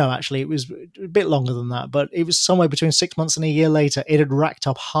 or no, actually, it was a bit longer than that, but it was somewhere between 6 months and a year later, it had racked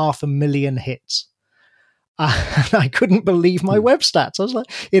up 500,000 hits. And I couldn't believe my web stats. I was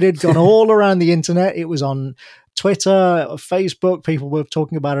like, it had gone all around the internet. It was on Twitter, Facebook. People were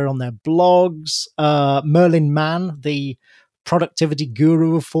talking about it on their blogs. Merlin Mann, the productivity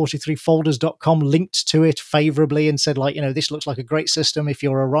guru of 43folders.com, linked to it favorably and said, this looks like a great system if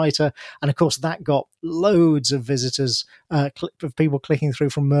you're a writer. And of course, that got loads of visitors, of people clicking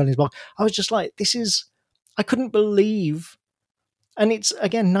through from Merlin's blog. I was just like, I couldn't believe. And it's,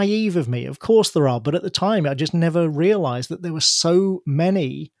 again, naive of me. Of course there are. But at the time, I just never realized that there were so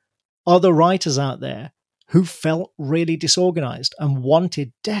many other writers out there who felt really disorganized and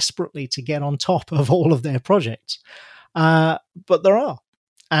wanted desperately to get on top of all of their projects. But there are.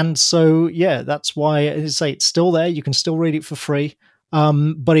 And so, that's why I say it's still there. You can still read it for free.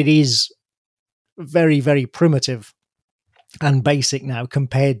 But it is very, very primitive and basic now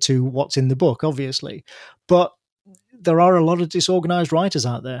compared to what's in the book, obviously. But there are a lot of disorganized writers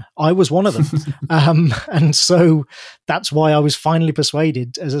out there. I was one of them. And so that's why I was finally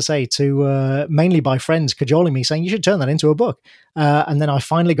persuaded, as I say, to mainly by friends cajoling me, saying, you should turn that into a book. And then I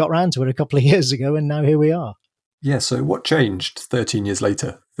finally got around to it a couple of years ago, and now here we are. Yeah, so what changed 13 years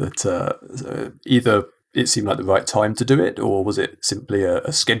later that either it seemed like the right time to do it, or was it simply a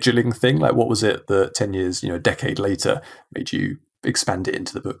scheduling thing? Like, what was it that 10 years, a decade later made you expand it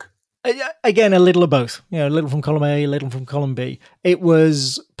into the book? Again, a little of both. A little from column A, a little from column B. It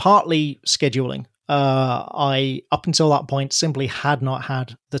was partly scheduling. I, up until that point, simply had not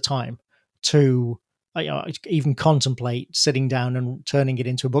had the time to even contemplate sitting down and turning it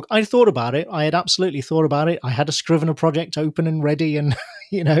into a book. I thought about it. I had absolutely thought about it. I had a Scrivener project open and ready and,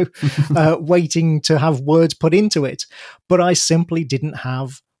 waiting to have words put into it. But I simply didn't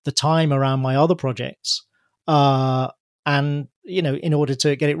have the time around my other projects. And in order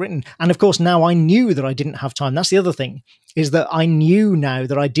to get it written. And of course, now I knew that I didn't have time. That's the other thing, is that I knew now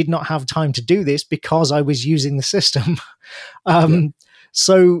that I did not have time to do this because I was using the system.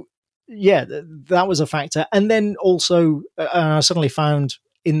 So yeah, that was a factor. And then also, I suddenly found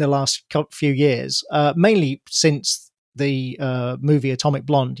in the last few years, mainly since the movie Atomic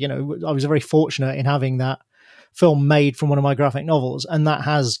Blonde, I was very fortunate in having that film made from one of my graphic novels, and that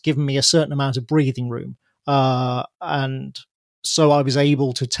has given me a certain amount of breathing room. And so I was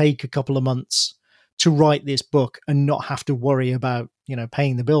able to take a couple of months to write this book and not have to worry about,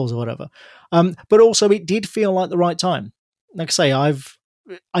 paying the bills or whatever. But also it did feel like the right time. Like I say,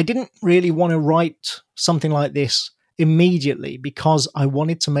 I didn't really want to write something like this immediately because I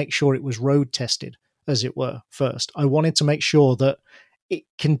wanted to make sure it was road tested, as it were, first. I wanted to make sure that it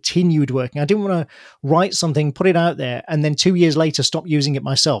continued working. I didn't want to write something, put it out there, and then 2 years later stop using it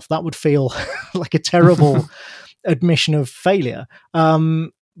myself. That would feel like a terrible admission of failure.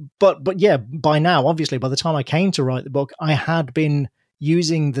 But yeah, by now, obviously, by the time I came to write the book, I had been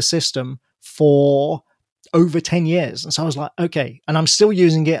using the system for over 10 years. And so I was like, okay, and I'm still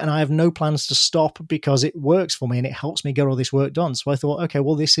using it and I have no plans to stop because it works for me and it helps me get all this work done. So I thought, okay,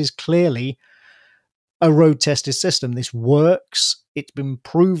 well, this is clearly a road tested system. This works. It's been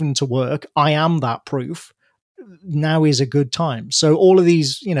proven to work. I am that proof. Now is a good time. So all of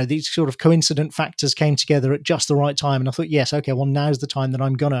these, these sort of coincident factors came together at just the right time. And I thought, yes, okay, well, now's the time that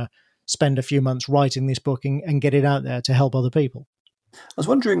I'm going to spend a few months writing this book and get it out there to help other people. I was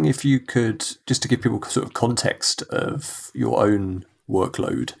wondering if you could, just to give people sort of context of your own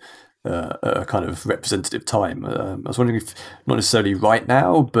workload, a kind of representative time. I was wondering if, not necessarily right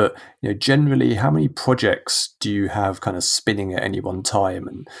now, but generally, how many projects do you have kind of spinning at any one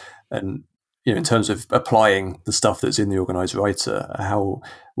time, and in terms of applying the stuff that's in the organised writer,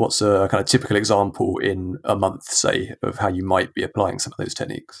 what's a kind of typical example in a month, say, of how you might be applying some of those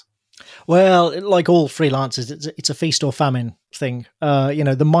techniques? Well, like all freelancers, it's a feast or famine thing.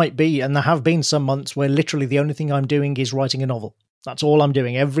 There might be, and there have been some months where literally the only thing I'm doing is writing a novel. That's all I'm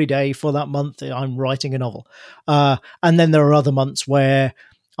doing every day for that month. I'm writing a novel. And then there are other months where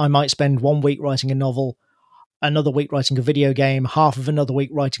I might spend 1 week writing a novel, another week writing a video game, half of another week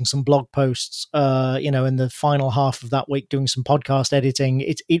writing some blog posts, and the final half of that week doing some podcast editing.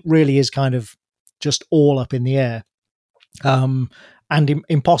 It really is kind of just all up in the air. And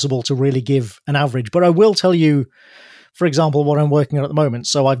impossible to really give an average. But I will tell you, for example, what I'm working on at the moment.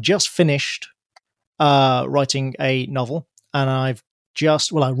 So I've just finished writing a novel, and I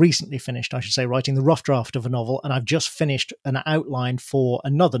recently finished, I should say, writing the rough draft of a novel, and I've just finished an outline for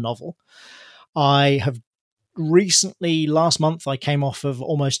another novel. I have recently, last month, I came off of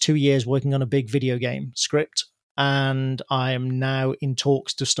almost 2 years working on a big video game script, and I am now in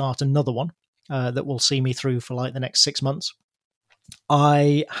talks to start another one that will see me through for like the next 6 months.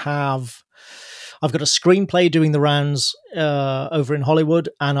 I've got a screenplay doing the rounds over in Hollywood,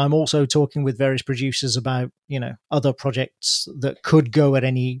 and I'm also talking with various producers about, other projects that could go at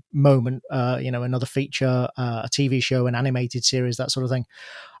any moment, another feature, a TV show, an animated series, that sort of thing.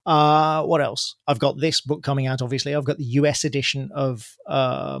 What else? I've got this book coming out, obviously. I've got the US edition of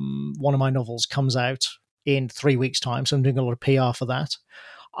one of my novels comes out in 3 weeks' time, so I'm doing a lot of PR for that.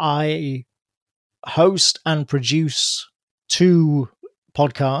 I host and produce 2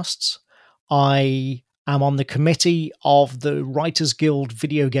 podcasts. I am on the committee of the Writers Guild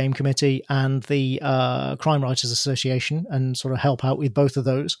Video Game Committee and the Crime Writers Association, and sort of help out with both of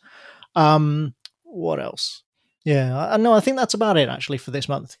those. What else? Yeah, no, I think that's about it actually for this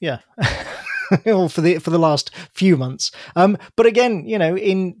month. Yeah. Or for the last few months. But again,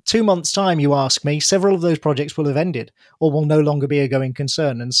 in 2 months' time, you ask me, several of those projects will have ended or will no longer be a going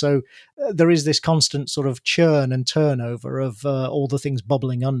concern. And so there is this constant sort of churn and turnover of all the things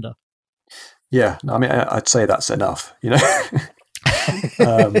bubbling under. Yeah, I mean, I'd say that's enough, I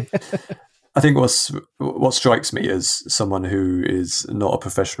think what strikes me as someone who is not a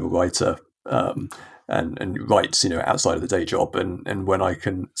professional writer, and writes, outside of the day job, and when I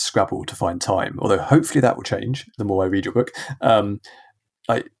can scrabble to find time, although hopefully that will change the more I read your book,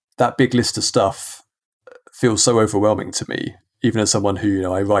 that big list of stuff feels so overwhelming to me, even as someone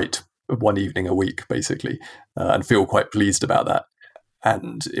who, I write one evening a week, basically, and feel quite pleased about that.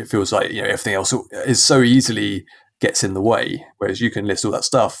 And it feels like, everything else is so easily gets in the way, whereas you can list all that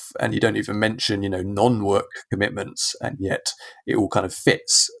stuff and you don't even mention, non-work commitments, and yet it all kind of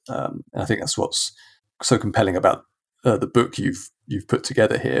fits. And I think that's what's so compelling about the book you've put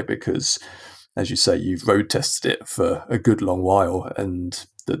together here, because, as you say, you've road tested it for a good long while, and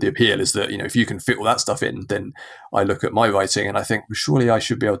the appeal is that, if you can fit all that stuff in, then I look at my writing and I think, well, surely I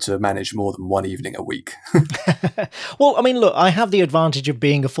should be able to manage more than one evening a week. Well, I mean, look, I have the advantage of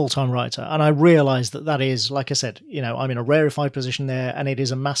being a full-time writer, and I realize that is, like I said, I'm in a rarefied position there, and it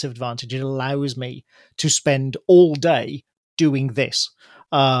is a massive advantage. It allows me to spend all day doing this,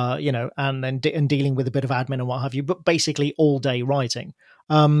 and then and dealing with a bit of admin and what have you, but basically all day writing.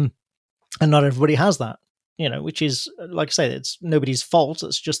 And not everybody has that. Which is, like I say, it's nobody's fault.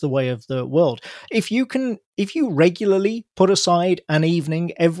 It's just the way of the world. If you regularly put aside an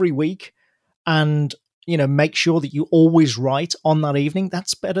evening every week and, make sure that you always write on that evening,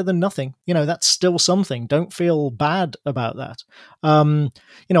 that's better than nothing. That's still something. Don't feel bad about that.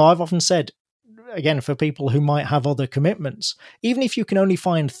 I've often said, again, for people who might have other commitments, even if you can only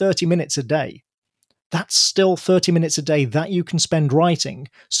find 30 minutes a day, that's still 30 minutes a day that you can spend writing,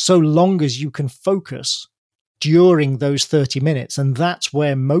 so long as you can focus during those 30 minutes. And that's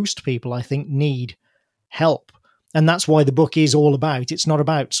where most people, I think, need help. And that's why the book is all about. It's not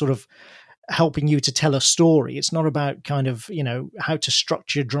about sort of helping you to tell a story. It's not about kind of, how to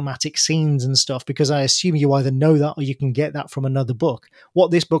structure dramatic scenes and stuff, because I assume you either know that or you can get that from another book. What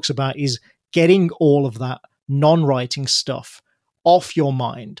this book's about is getting all of that non-writing stuff off your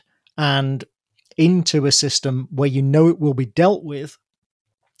mind and into a system where it will be dealt with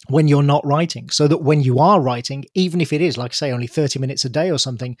when you're not writing, so that when you are writing, even if it is, like I say, only 30 minutes a day or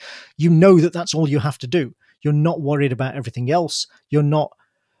something, that that's all you have to do. You're not worried about everything else. You're not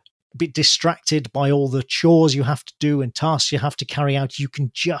distracted by all the chores you have to do and tasks you have to carry out. You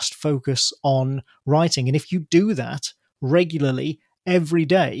can just focus on writing. And if you do that regularly every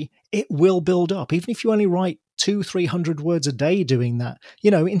day, it will build up. Even if you only write 200-300 words a day doing that,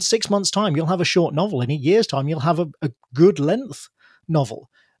 in 6 months' time, you'll have a short novel. In a year's time, you'll have a good length novel.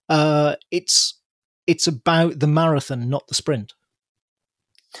 It's about the marathon, not the sprint.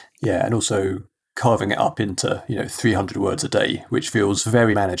 Yeah, and also carving it up into 300 words a day, which feels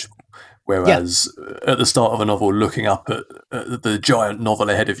very manageable. Whereas at the start of a novel, looking up at the giant novel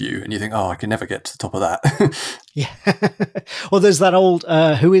ahead of you, and you think, "Oh, I can never get to the top of that." Yeah. Well, there's that old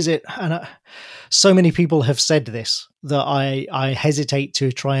who is it? And so many people have said this that I hesitate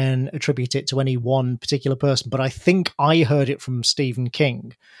to try and attribute it to any one particular person, but I think I heard it from Stephen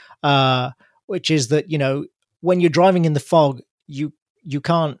King. Which is that, when you're driving in the fog, you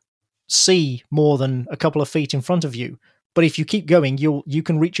can't see more than a couple of feet in front of you. But if you keep going, you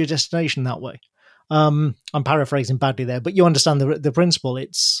can reach your destination that way. I'm paraphrasing badly there, but you understand the principle.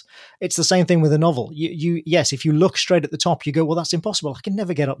 It's the same thing with a novel. Yes, if you look straight at the top, you go, well, that's impossible. I can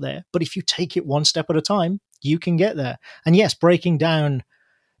never get up there. But if you take it one step at a time, you can get there. And yes, breaking down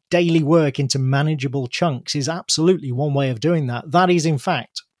daily work into manageable chunks is absolutely one way of doing that. That is, in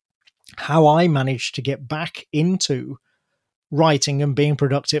fact, how I managed to get back into writing and being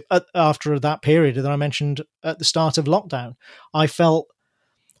productive after that period that I mentioned at the start of lockdown. I felt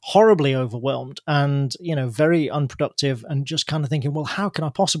horribly overwhelmed and, very unproductive, and just kind of thinking, well, how can I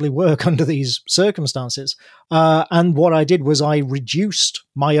possibly work under these circumstances? And what I did was I reduced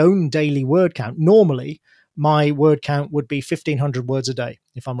my own daily word count. Normally, my word count would be 1,500 words a day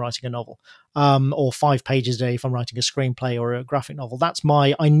if I'm writing a novel, or 5 pages a day if I'm writing a screenplay or a graphic novel.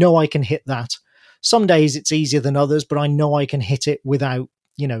 I know I can hit that. Some days it's easier than others, but I know I can hit it without,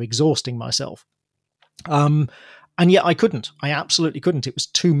 exhausting myself. And yet I couldn't. I absolutely couldn't. It was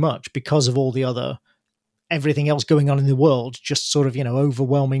too much because of all the everything else going on in the world, just sort of,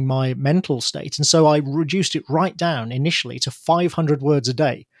 overwhelming my mental state. And so I reduced it right down initially to 500 words a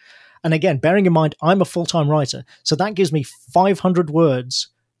day. And again, bearing in mind, I'm a full-time writer, so that gives me 500 words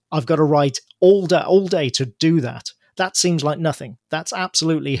I've got to write all day to do that. That seems like nothing. That's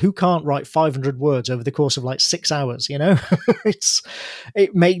absolutely, who can't write 500 words over the course of like 6 hours,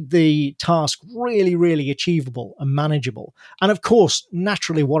 It made the task really, really achievable and manageable. And of course,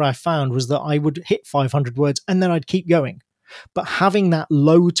 naturally, what I found was that I would hit 500 words and then I'd keep going. But having that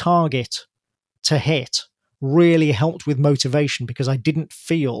low target to hit really helped with motivation, because I didn't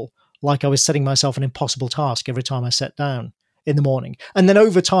feel like I was setting myself an impossible task every time I sat down in the morning. And then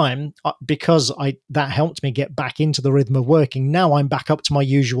over time, because that helped me get back into the rhythm of working, now I'm back up to my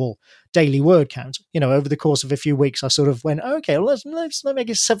usual daily word count. Over the course of a few weeks, I sort of went, okay, well, let's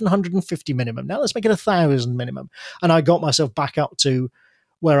make it 750 minimum. Now let's make it 1,000 minimum. And I got myself back up to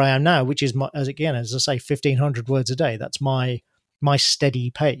where I am now, which is, as I say, 1,500 words a day. That's my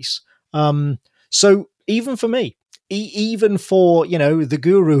steady pace. So even for me, even for, the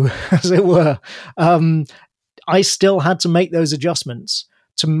guru, as it were, I still had to make those adjustments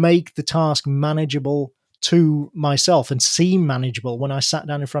to make the task manageable to myself and seem manageable when I sat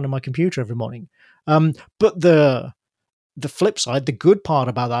down in front of my computer every morning. But the the flip side, the good part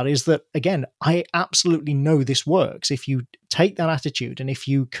about that is that, again, I absolutely know this works. If you take that attitude and if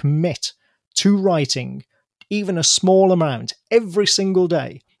you commit to writing even a small amount every single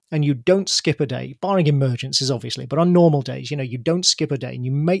day, and you don't skip a day, barring emergencies, obviously, but on normal days, you don't skip a day and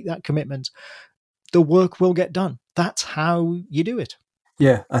you make that commitment, the work will get done. That's how you do it.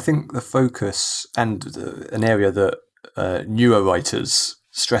 Yeah, I think the focus and an area that newer writers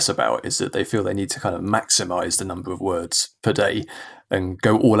stress about is that they feel they need to kind of maximize the number of words per day and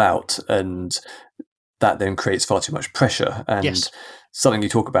go all out. And that then creates far too much pressure. And Yes. Something you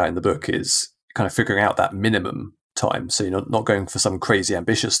talk about in the book is kind of figuring out that minimum time. So you're not going for some crazy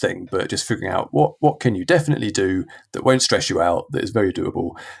ambitious thing, but just figuring out what can you definitely do that won't stress you out, that is very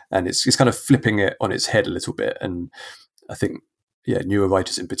doable. And it's kind of flipping it on its head a little bit. And I think, newer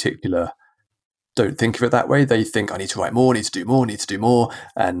writers in particular don't think of it that way. They think, I need to write more, need to do more.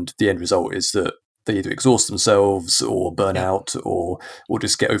 And the end result is that they either exhaust themselves or burn out or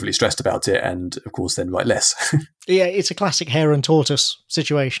just get overly stressed about it, and of course then write less. Yeah, it's a classic hare and tortoise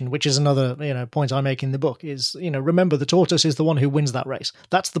situation, which is another point I make in the book. Is remember, the tortoise is the one who wins that race.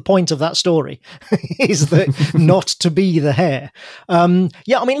 That's the point of that story, is that not to be the hare.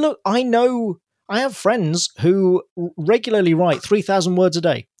 Look, I have friends who regularly write 3,000 words a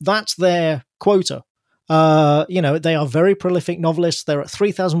day. That's their quota. They are very prolific novelists. They're at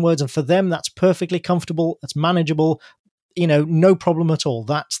 3,000 words, and for them, that's perfectly comfortable. That's manageable. No problem at all.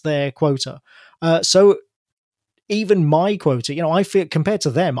 That's their quota. So even my quota, I feel, compared to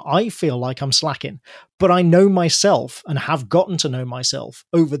them, I feel like I'm slacking. But I know myself and have gotten to know myself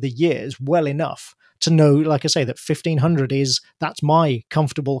over the years well enough to know, like I say, that 1,500 that's my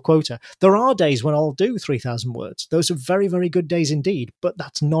comfortable quota. There are days when I'll do 3,000 words. Those are very, very good days indeed, but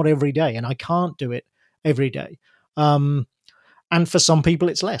that's not every day, and I can't do it every day. And for some people,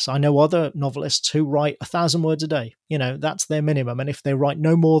 it's less. I know other novelists who write 1,000 words a day. That's their minimum. And if they write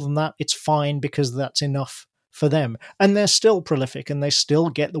no more than that, it's fine, because that's enough for them. And they're still prolific and they still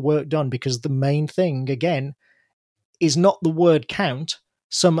get the work done, because the main thing, again, is not the word count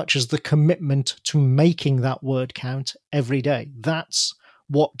so much as the commitment to making that word count every day. That's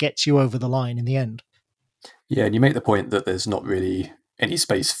what gets you over the line in the end. Yeah, and you make the point that there's not really any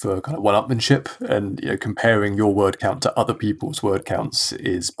space for kind of one-upmanship, and comparing your word count to other people's word counts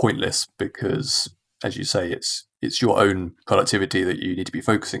is pointless, because, as you say, it's your own productivity that you need to be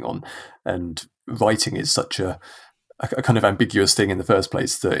focusing on, and writing is such a kind of ambiguous thing in the first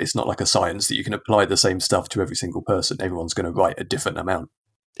place that it's not like a science that you can apply the same stuff to every single person. Everyone's going to write a different amount.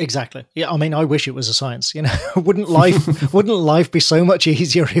 Exactly. Yeah, I mean, I wish it was a science. Wouldn't life be so much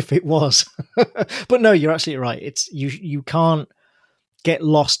easier if it was? But no, you're absolutely right. It's you can't get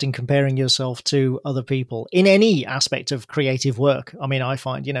lost in comparing yourself to other people in any aspect of creative work. I mean, I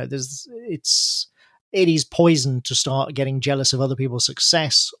find it is poison to start getting jealous of other people's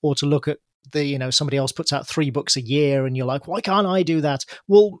success, or to look at somebody else puts out 3 books a year and you're like, why can't I do that?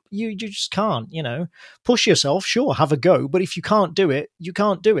 Well, you just can't. Push yourself, sure, have a go, but if you can't do it, you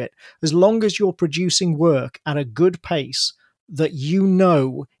can't do it. As long as you're producing work at a good pace that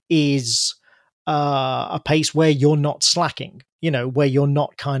is a pace where you're not slacking, where you're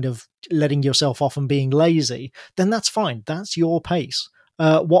not kind of letting yourself off and being lazy, then that's fine. That's your pace.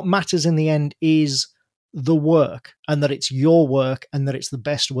 What matters in the end is the work, and that it's your work, and that it's the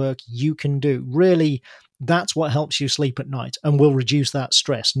best work you can do. Really, that's what helps you sleep at night and will reduce that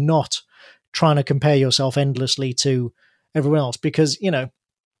stress, not trying to compare yourself endlessly to everyone else. Because,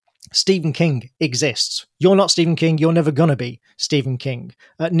 Stephen King exists. You're not Stephen King. You're never going to be Stephen King.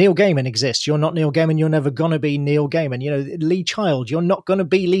 Neil Gaiman exists. You're not Neil Gaiman. You're never going to be Neil Gaiman. Lee Child. You're not going to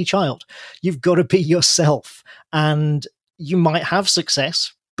be Lee Child. You've got to be yourself. And you might have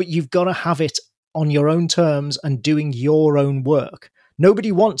success, but you've got to have it on your own terms and doing your own work. Nobody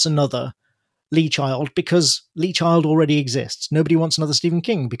wants another Lee Child because Lee Child already exists. Nobody wants another Stephen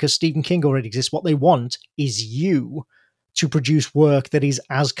King because Stephen King already exists. What they want is you to produce work that is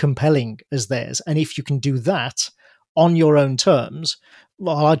as compelling as theirs. And if you can do that on your own terms,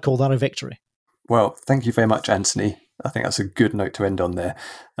 well, I'd call that a victory. Well, thank you very much, Antony. I think that's a good note to end on there.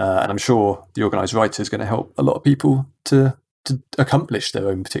 And I'm sure the Organised Writer is going to help a lot of people to accomplish their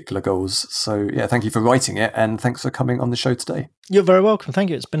own particular goals. So yeah, thank you for writing it, and thanks for coming on the show today. You're very welcome. Thank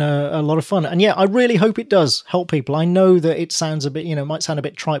you. It's been a lot of fun. And yeah, I really hope it does help people. I know that it sounds a bit, might sound a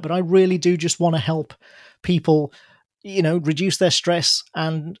bit trite, but I really do just want to help people, reduce their stress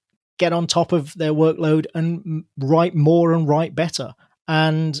and get on top of their workload and write more and write better.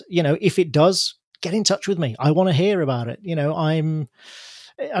 And, if it does, get in touch with me. I want to hear about it.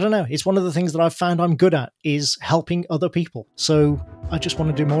 I don't know. It's one of the things that I've found I'm good at is helping other people. So I just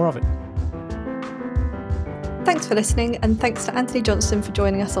want to do more of it. Thanks for listening, and thanks to Antony Johnston for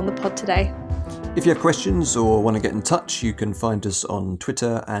joining us on the pod today. If you have questions or want to get in touch, you can find us on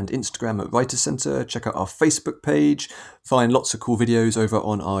Twitter and Instagram at Writer Centre. Check out our Facebook page, find lots of cool videos over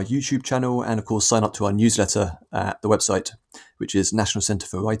on our YouTube channel, and of course sign up to our newsletter at the website, which is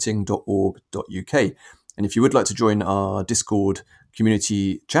nationalcentreforwriting.org.uk. And if you would like to join our Discord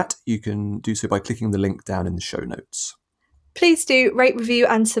community chat, you can do so by clicking the link down in the show notes. Please do rate, review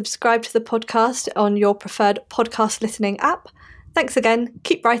and subscribe to the podcast on your preferred podcast listening app. Thanks again,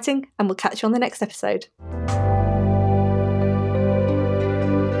 keep writing, and we'll catch you on the next episode.